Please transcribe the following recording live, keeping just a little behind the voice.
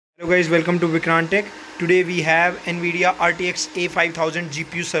Hello guys, welcome to Vikrant Tech. Today we have Nvidia RTX A5000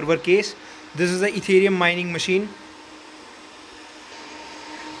 GPU server case. This is an Ethereum mining machine.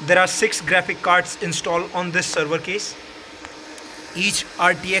 There are 6 graphic cards installed on this server case. Each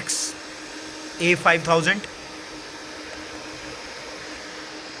RTX A5000.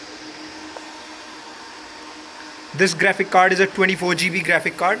 This graphic card is a 24 GB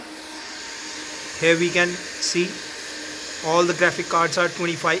graphic card. Here we can see all the graphic cards are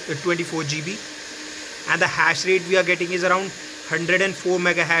 24 GB, and the hash rate we are getting is around 104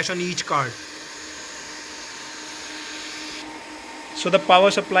 mega hash on each card. So the power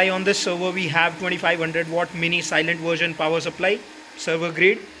supply on this server, we have 2500 watt mini silent version power supply, server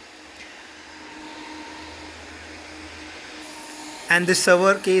grade. And this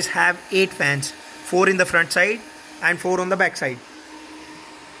server case have 8 fans, 4 in the front side and 4 on the back side.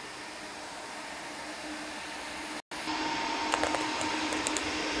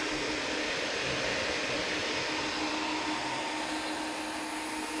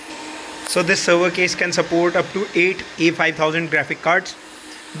 So this server case can support up to 8 A5000 graphic cards,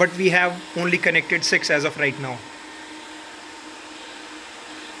 but we have only connected 6 as of right now.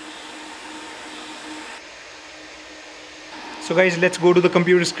 So guys, let's go to the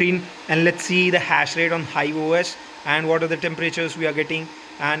computer screen and let's see the hash rate on Hive OS and what are the temperatures we are getting,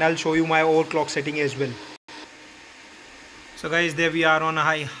 and I'll show you my overclock setting as well. So guys, there we are on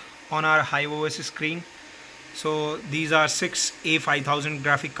our Hive OS screen. So these are 6 A5000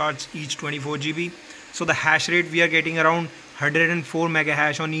 graphic cards, each 24 GB. So the hash rate we are getting around 104 mega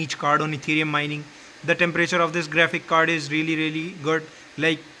hash on each card on Ethereum mining. The temperature of this graphic card is really good,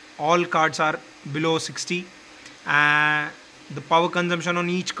 like all cards are below 60. The power consumption on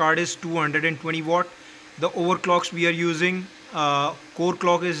each card is 220 watt. The overclocks we are using, core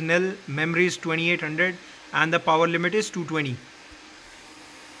clock is nil, memory is 2800, and the power limit is 220.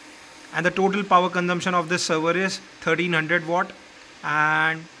 And the total power consumption of this server is 1300 watt,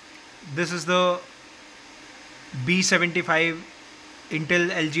 and this is the B75 Intel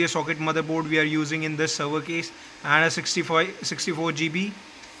LGA socket motherboard we are using in this server case, and a 64 GB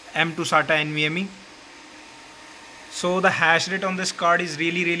M2 SATA NVMe. So the hash rate on this card is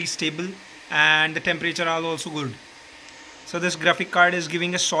really stable, and the temperature are also good. So this graphic card is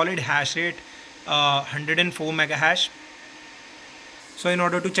giving a solid hash rate, 104 mega hash. So in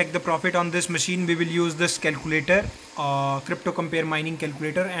order to check the profit on this machine, we will use this calculator, crypto compare mining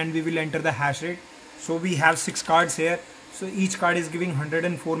calculator, and we will enter the hash rate. So we have 6 cards here. So each card is giving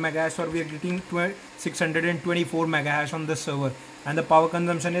 104 mega hash, or we are getting 624 mega hash on this server. And the power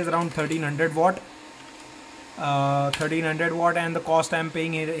consumption is around 1300 watt. 1300 watt, and the cost I am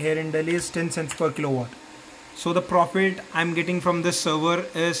paying here in Delhi is 10 cents per kilowatt. So the profit I am getting from this server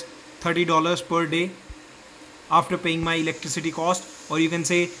is $30 per day, after paying my electricity cost, or you can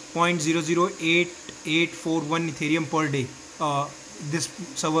say 0.008841 Ethereum per day this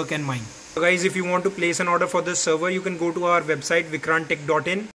server can mine. So guys, if you want to place an order for this server, you can go to our website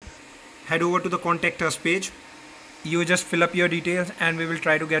vikranttech.in, head over to the contact us page. You just fill up your details and we will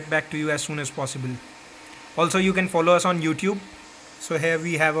try to get back to you as soon as possible. Also, you can follow us on YouTube. So here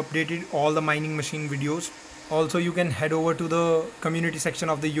we have updated all the mining machine videos. Also, you can head over to the community section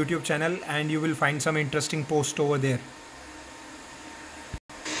of the YouTube channel and you will find some interesting posts over there.